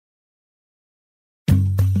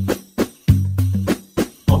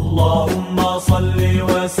اللهم صل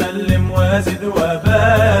وسلم وزد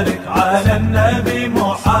وبارك على النبي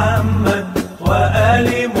محمد وآل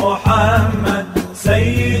محمد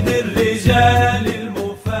سيد الرجال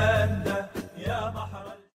المفدى يا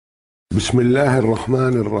بحر. بسم الله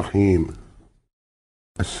الرحمن الرحيم.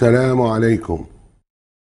 السلام عليكم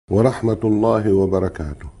ورحمة الله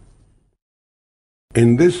وبركاته.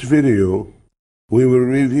 In this video, we will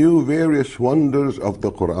review various wonders of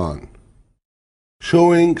the Quran,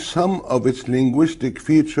 showing some of its linguistic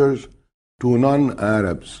features to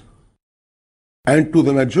non-Arabs and to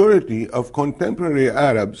the majority of contemporary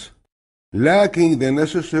Arabs lacking the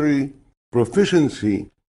necessary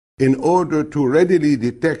proficiency in order to readily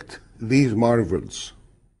detect these marvels.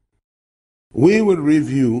 We will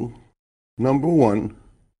review, number one,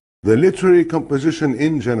 the literary composition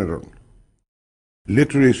in general,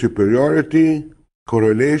 literary superiority,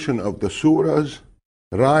 correlation of the surahs,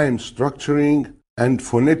 rhyme structuring, and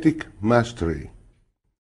phonetic mastery.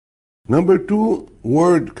 Number two,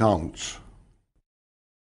 word counts.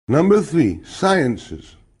 Number three,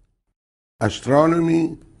 sciences,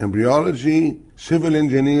 astronomy, embryology, civil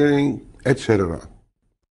engineering, etc.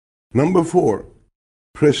 Number four,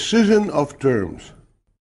 precision of terms,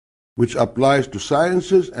 which applies to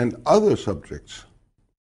sciences and other subjects.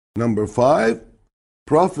 Number five,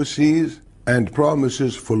 prophecies and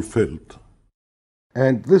promises fulfilled.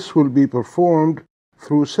 And this will be performed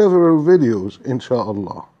through several videos,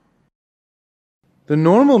 insha'Allah. The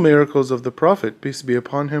normal miracles of the Prophet, peace be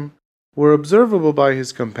upon him, were observable by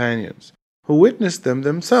his companions, who witnessed them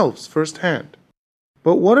themselves firsthand.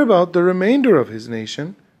 But what about the remainder of his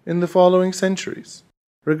nation in the following centuries,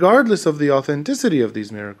 regardless of the authenticity of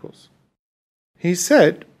these miracles? He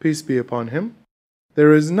said, peace be upon him,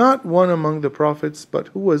 "There is not one among the prophets but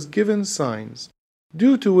who was given signs,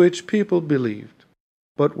 due to which people believed.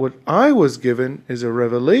 But what I was given is a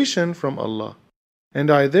revelation from Allah,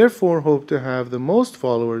 and I therefore hope to have the most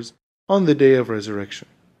followers on the day of resurrection."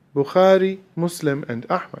 Bukhari, Muslim, and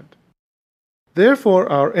Ahmad. Therefore,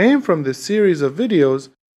 our aim from this series of videos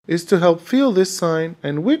is to help feel this sign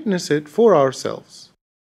and witness it for ourselves.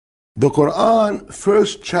 The Quran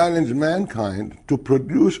first challenged mankind to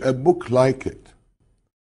produce a book like it.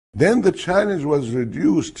 Then the challenge was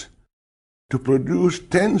reduced to produce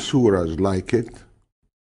 10 surahs like it.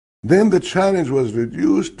 Then the challenge was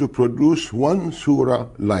reduced to produce one surah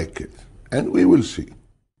like it. And we will see.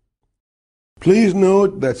 Please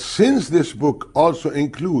note that since this book also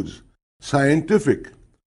includes scientific,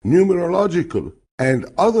 numerological, and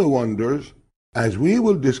other wonders, as we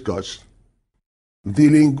will discuss, the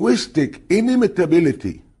linguistic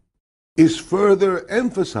inimitability is further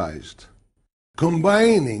emphasized,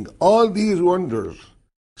 combining all these wonders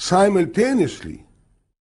simultaneously.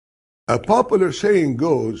 A popular saying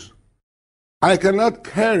goes, "I cannot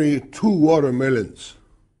carry 2 watermelons,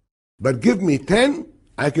 but give me 10,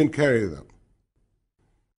 I can carry them."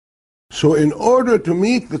 So in order to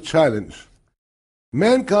meet the challenge,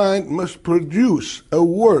 mankind must produce a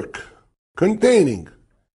work containing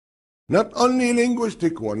not only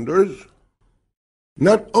linguistic wonders,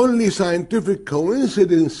 not only scientific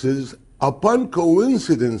coincidences upon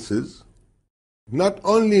coincidences, not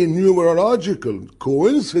only numerological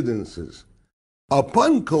coincidences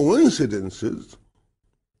upon coincidences,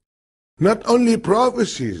 not only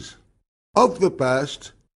prophecies of the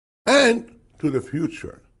past and to the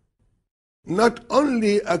future, not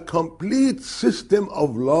only a complete system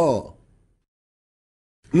of law,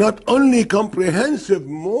 not only comprehensive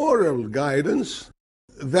moral guidance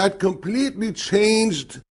that completely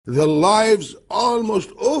changed the lives almost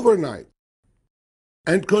overnight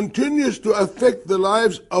and continues to affect the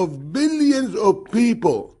lives of billions of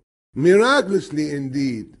people, miraculously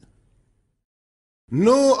indeed.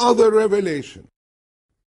 No other revelation,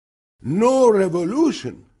 no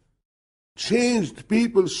revolution changed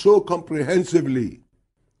people so comprehensively,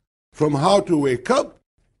 from how to wake up,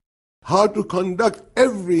 how to conduct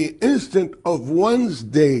every instant of one's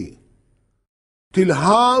day, till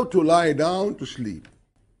how to lie down to sleep.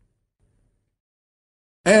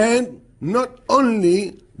 And not only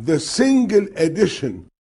the single edition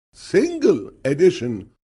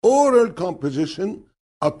oral composition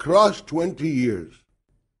across 20 years.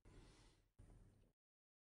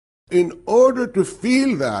 In order to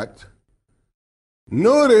feel that,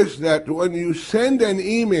 notice that when you send an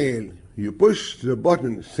email, you push the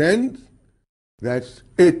button send, that's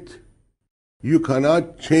it. You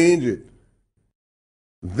cannot change it.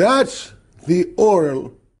 That's the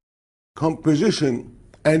oral composition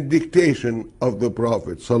and dictation of the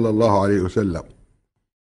Prophet sallallahu alaihi wasallam.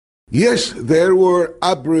 Yes, there were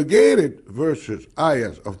abrogated verses,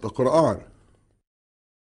 ayahs of the Quran,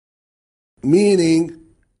 meaning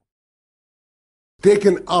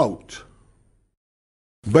taken out.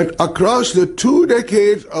 But across the 2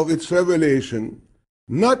 decades of its revelation,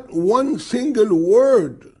 not one single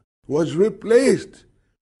word was replaced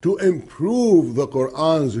to improve the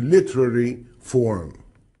Quran's literary form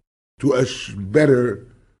to a better,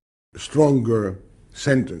 stronger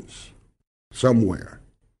sentence somewhere.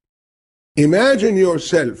 Imagine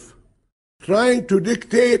yourself trying to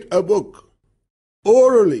dictate a book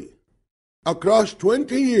orally across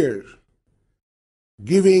 20 years,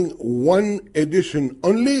 giving one edition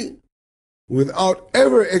only without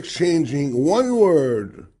ever exchanging one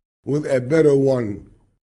word with a better one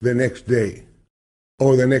the next day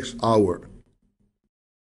or the next hour.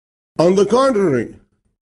 On the contrary,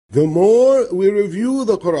 the more we review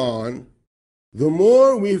the Quran, the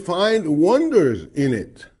more we find wonders in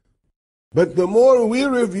it. But the more we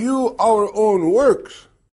review our own works,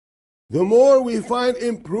 the more we find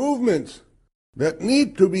improvements that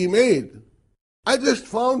need to be made. I just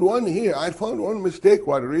found one here. I found one mistake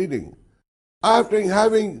while reading. After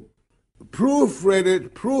having proofread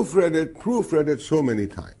it so many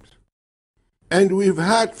times. And we've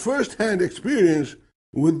had first-hand experience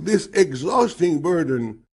with this exhausting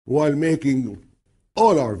burden while making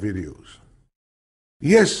all our videos.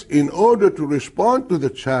 Yes, in order to respond to the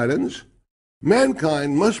challenge,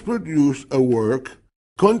 mankind must produce a work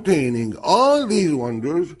containing all these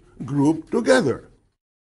wonders grouped together.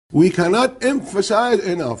 We cannot emphasize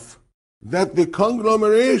enough that the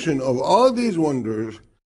conglomeration of all these wonders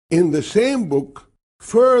in the same book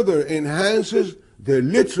further enhances the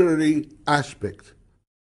literary aspect,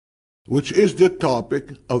 which is the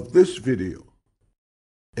topic of this video,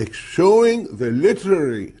 showing the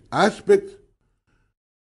literary aspect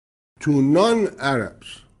to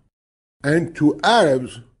non-Arabs and to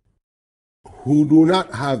Arabs who do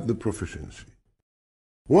not have the proficiency.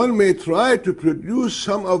 One may try to produce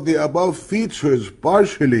some of the above features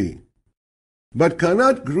partially, but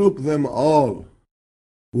cannot group them all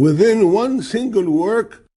within one single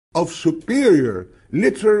work of superior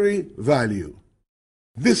literary value.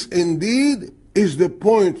 This indeed is the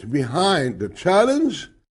point behind the challenge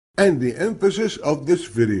and the emphasis of this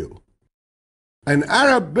video. An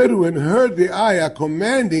Arab Bedouin heard the ayah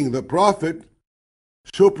commanding the Prophet,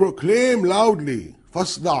 so proclaim loudly,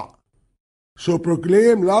 fasda', so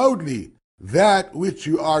proclaim loudly that which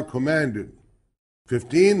you are commanded.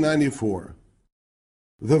 1594.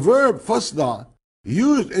 The verb fasda'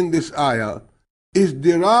 used in this ayah is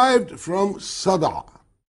derived from sada',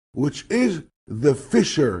 which is the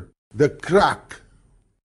fissure, the crack.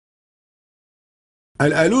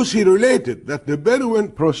 Al-Alusi related that the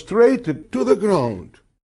Bedouin prostrated to the ground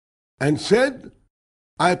and said,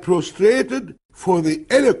 I prostrated for the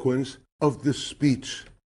eloquence of this speech.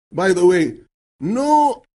 By the way,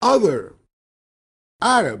 no other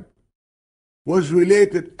Arab was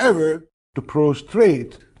related ever to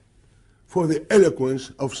prostrate for the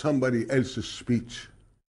eloquence of somebody else's speech.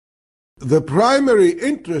 The primary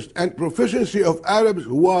interest and proficiency of Arabs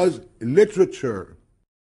was literature.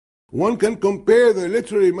 One can compare the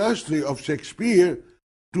literary mastery of Shakespeare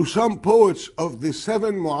to some poets of the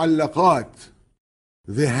 7 mu'allaqat,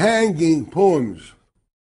 the hanging poems,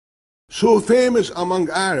 so famous among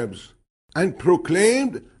Arabs and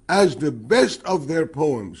proclaimed as the best of their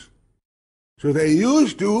poems. So they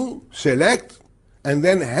used to select and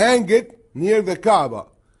then hang it near the Kaaba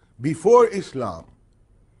before Islam.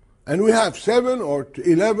 And we have 7 or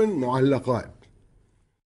 11 mu'allaqat.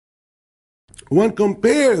 One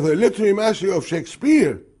compare the literary mastery of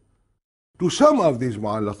Shakespeare to some of these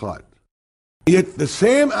mu'allaqat. Yet the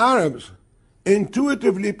same Arabs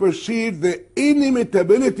intuitively perceived the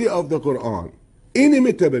inimitability of the Quran,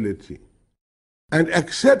 inimitability, and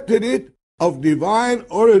accepted it of divine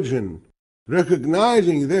origin,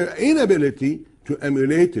 recognizing their inability to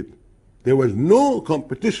emulate it. There was no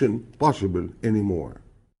competition possible anymore.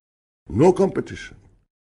 No competition.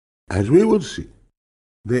 As we will see,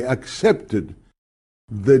 they accepted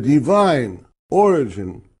the divine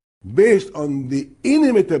origin based on the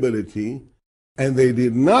inimitability, and they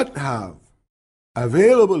did not have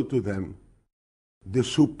available to them the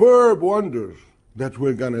superb wonders that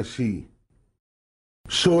we're going to see.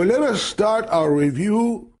 So let us start our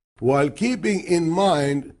review while keeping in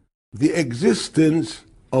mind the existence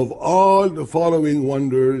of all the following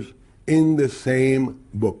wonders in the same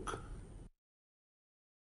book.